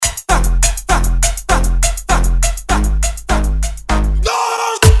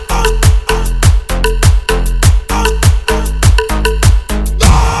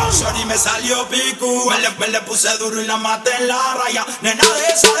le puse duro y la maté en la raya. Nena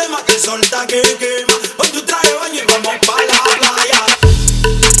de esa además que solta que quema. Hoy tu traje baño y vamos pa' la playa.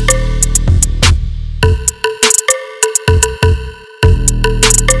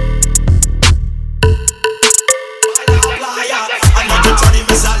 Anoche chori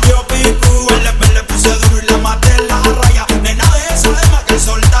me salió picu. Le puse duro y la maté en la raya. Nena de esa además que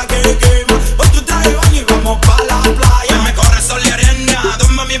solta que quema. Hoy tu traje baño y vamos pa' la playa. Me corre sol y arena, dos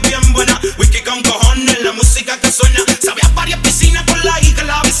mami bien buena. Whisky con cojones, la música que suena. Sabía varias piscinas con la hija y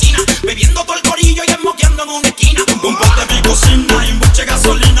la vecina. Bebiendo todo el corillo y esmoqueando en una esquina. Un pote en mi cocina y un buche de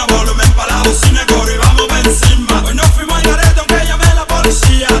gasolina. Volumen pa' la bocina, corro y vamos pa' encima. Hoy nos fuimos al garete aunque llamé la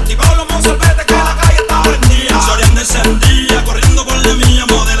policía. Activado los mozalbetes que la calle está prendida. Choriando encendía, corriendo por la mía.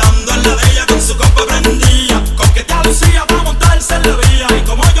 Modelando en la de ella con su copa prendía. Coquetea lucía pa' montarse en la vía. Y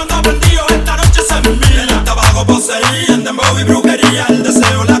como yo ando prendido, esta noche se me mía. El tabaco poseía, en dembow y brujería. El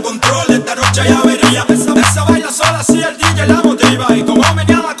deseo la controla, esta noche ya vería. Esa baila sola, si el DJ la motiva. Y como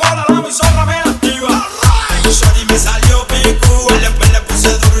venía la cola, la muy zorra me la activa. Shorty me salió picu. Le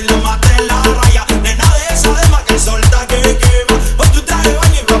puse duro y lo maté en la raya. Nena de esa además que solta que quema. Hoy tu traje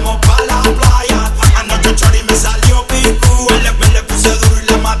baño y vamos pa' la playa. Anoche Shorty me salió picu. Le puse duro y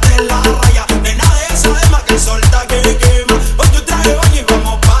la maté en la raya. Nena de esa además que solta que quema. Hoy tu traje baño y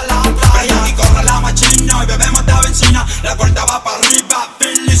vamos pa' la playa. Y corre la machina y bebemos de benzina. La corta va pa' arriba,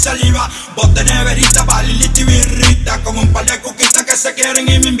 pili y saliva. Bote neverita pa' lilita y birrita. Como un par de cuquitas que se quieren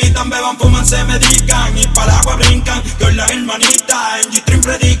y me invitan. Beban, fuman, se medican y pa'l agua brincan. Que hoy las hermanitas en G-Stream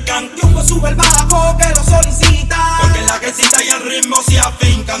predican. Jumbo sube el bajo que lo solicita. Porque en la quesita y el ritmo se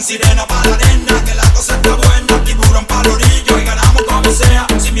afincan. Sirena pa' la arena, que la cosa está buena. Tiburón pa' la orilla y ganamos como sea.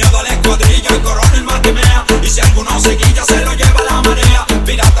 Sin miedo al escuadrillo y corona el mar que mea. Y si alguno se guilla se lo lleva la marea.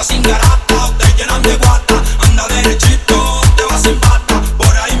 Pirata sin garata, ustedes llenan de guata. Anda derechito, te vas sin pata.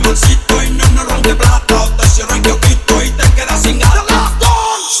 Por ahí mansito y no ronque plata. Usted cierra el kiosquito y te quedas sin gata.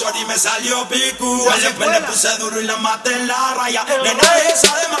 Shorty me salió picu. Le puse duro y la maté en la raya. Nena de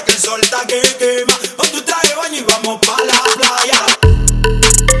esa además que solta que quema.